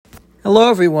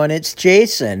Hello everyone, it's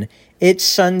Jason. It's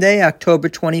Sunday, October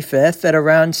 25th at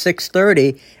around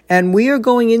 6:30, and we are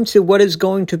going into what is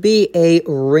going to be a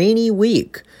rainy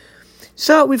week.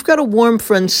 So we've got a warm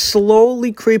front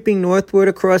slowly creeping northward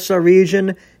across our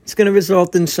region. It's going to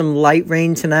result in some light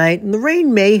rain tonight, and the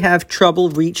rain may have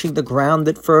trouble reaching the ground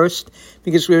at first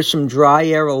because there's some dry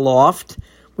air aloft.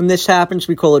 When this happens,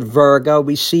 we call it Virgo.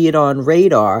 We see it on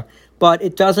radar, but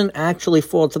it doesn't actually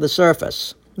fall to the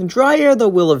surface. The dry air, though,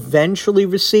 will eventually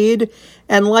recede,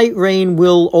 and light rain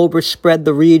will overspread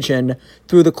the region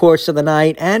through the course of the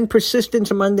night and persist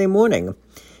into Monday morning.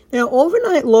 Now,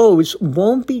 overnight lows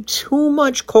won't be too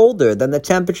much colder than the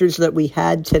temperatures that we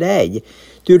had today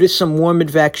due to some warm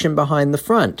advection behind the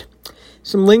front.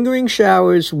 Some lingering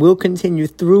showers will continue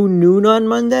through noon on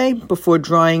Monday before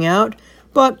drying out,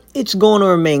 but it's going to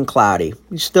remain cloudy.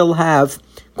 We still have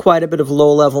quite a bit of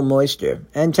low-level moisture,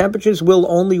 and temperatures will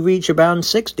only reach around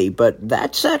 60, but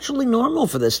that's actually normal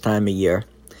for this time of year.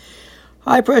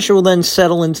 High pressure will then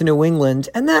settle into New England,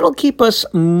 and that'll keep us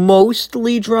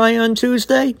mostly dry on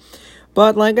Tuesday.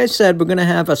 But like I said, we're going to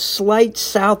have a slight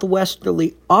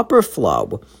southwesterly upper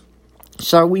flow,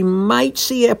 so we might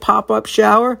see a pop-up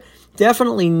shower.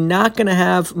 Definitely not going to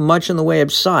have much in the way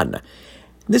of sun.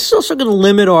 This is also going to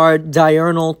limit our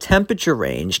diurnal temperature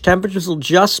range. Temperatures will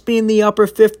just be in the upper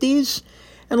 50s,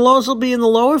 and lows will be in the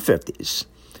lower 50s.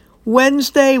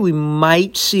 Wednesday, we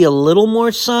might see a little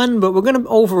more sun, but we're going to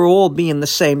overall be in the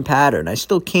same pattern. I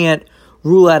still can't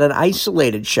rule out an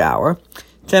isolated shower.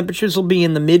 Temperatures will be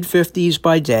in the mid-50s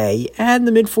by day and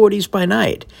the mid-40s by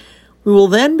night. We will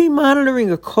then be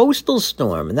monitoring a coastal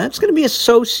storm, and that's going to be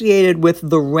associated with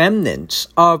the remnants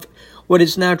of what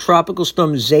is now Tropical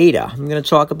Storm Zeta. I'm going to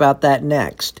talk about that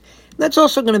next. And that's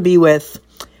also going to be with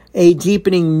a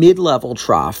deepening mid-level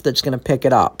trough that's going to pick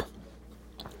it up.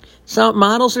 So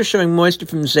models are showing moisture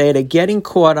from Zeta getting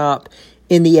caught up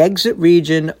in the exit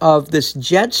region of this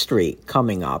jet streak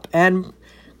coming up and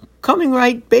coming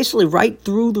basically right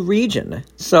through the region.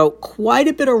 So quite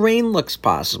a bit of rain looks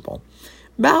possible.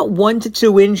 About 1 to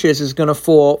 2 inches is going to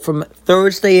fall from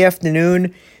Thursday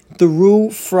afternoon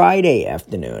through Friday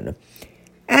afternoon.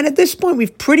 And at this point,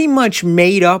 we've pretty much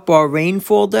made up our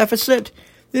rainfall deficit.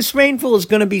 This rainfall is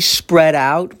going to be spread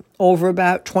out over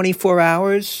about 24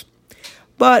 hours.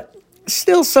 But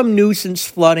still some nuisance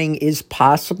flooding is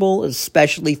possible,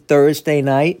 especially Thursday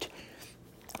night.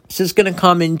 This is going to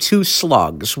come in 2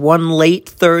 slugs, one late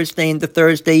Thursday into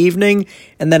Thursday evening,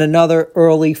 and then another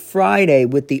early Friday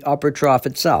with the upper trough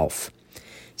itself.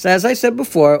 So as I said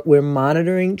before, we're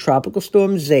monitoring Tropical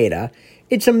Storm Zeta.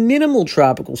 It's a minimal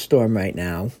tropical storm right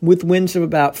now, with winds of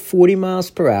about 40 miles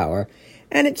per hour,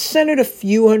 and it's centered a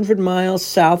few hundred miles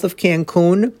south of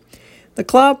Cancun. The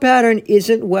cloud pattern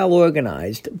isn't well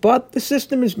organized, but the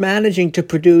system is managing to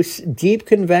produce deep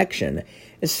convection,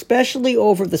 especially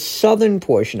over the southern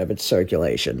portion of its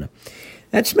circulation.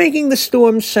 That's making the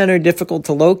storm center difficult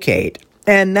to locate,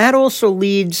 and that also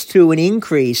leads to an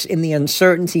increase in the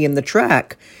uncertainty in the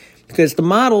track, because the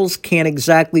models can't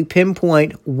exactly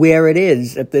pinpoint where it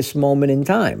is at this moment in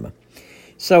time.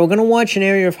 So we're going to watch an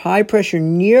area of high pressure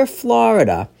near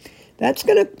Florida. That's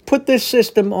going to put this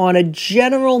system on a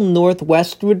general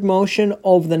northwestward motion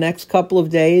over the next couple of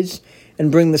days and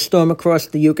bring the storm across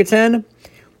the Yucatan.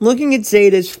 Looking at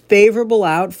Zeta's favorable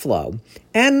outflow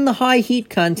and the high heat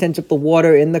content of the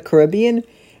water in the Caribbean,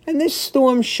 and this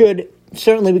storm should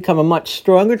certainly become a much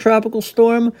stronger tropical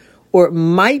storm, or it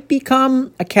might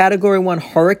become a Category 1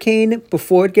 hurricane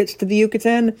before it gets to the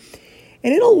Yucatan,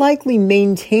 and it'll likely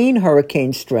maintain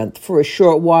hurricane strength for a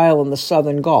short while in the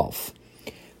southern Gulf.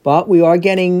 But we are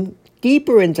getting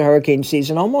deeper into hurricane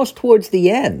season, almost towards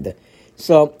the end.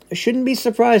 So I shouldn't be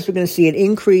surprised we're going to see an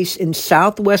increase in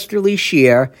southwesterly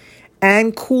shear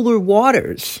and cooler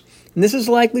waters. And this is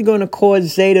likely going to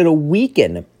cause Zeta to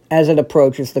weaken as it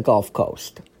approaches the Gulf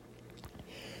Coast.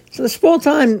 So this fall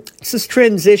time, it's this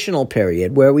transitional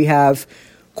period where we have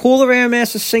cooler air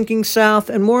masses sinking south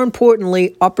and, more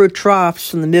importantly, upper troughs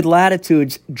from the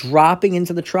mid-latitudes dropping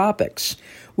into the tropics.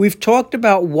 We've talked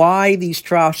about why these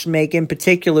troughs make, in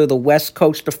particular, the west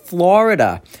coast of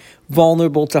Florida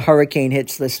vulnerable to hurricane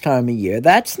hits this time of year.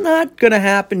 That's not going to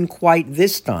happen quite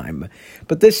this time,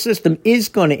 but this system is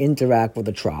going to interact with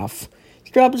the trough.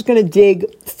 This trough is going to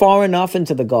dig far enough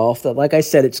into the Gulf that, like I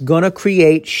said, it's going to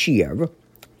create shear.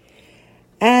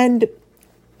 And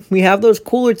we have those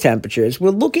cooler temperatures. We're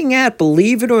looking at,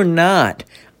 believe it or not,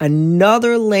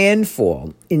 another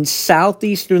landfall in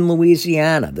southeastern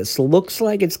Louisiana. This looks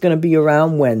like it's going to be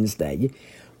around Wednesday.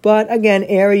 But again,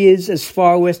 areas as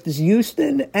far west as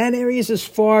Houston and areas as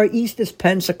far east as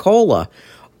Pensacola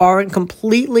aren't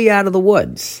completely out of the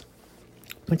woods.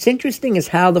 What's interesting is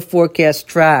how the forecast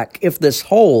track, if this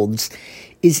holds,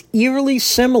 is eerily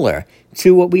similar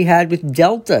to what we had with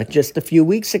Delta just a few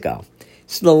weeks ago.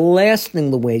 It's the last thing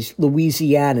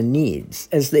Louisiana needs,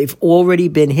 as they've already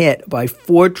been hit by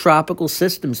 4 tropical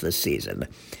systems this season.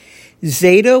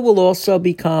 Zeta will also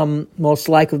become most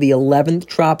likely the 11th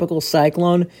tropical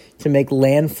cyclone to make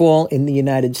landfall in the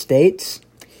United States.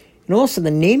 And also,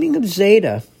 the naming of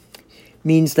Zeta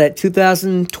means that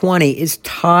 2020 is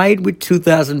tied with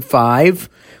 2005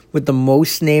 with the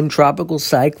most named tropical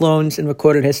cyclones in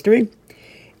recorded history.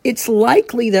 It's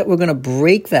likely that we're going to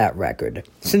break that record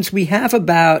since we have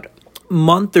about a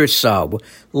month or so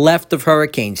left of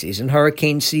hurricane season.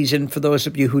 Hurricane season, for those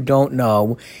of you who don't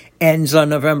know, ends on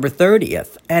November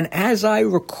 30th. And as I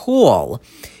recall,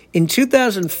 in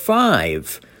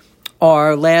 2005,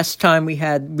 our last time we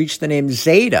had reached the name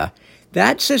Zeta,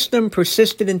 that system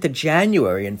persisted into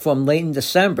January and formed late in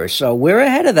December. So we're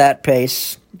ahead of that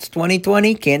pace. It's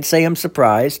 2020. Can't say I'm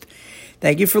surprised.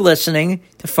 Thank you for listening.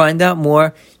 To find out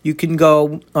more, you can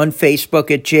go on Facebook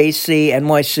at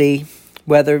JCNYC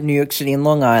Weather, New York City and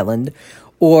Long Island,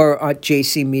 or at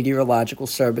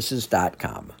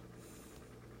jcmeteorologicalservices.com.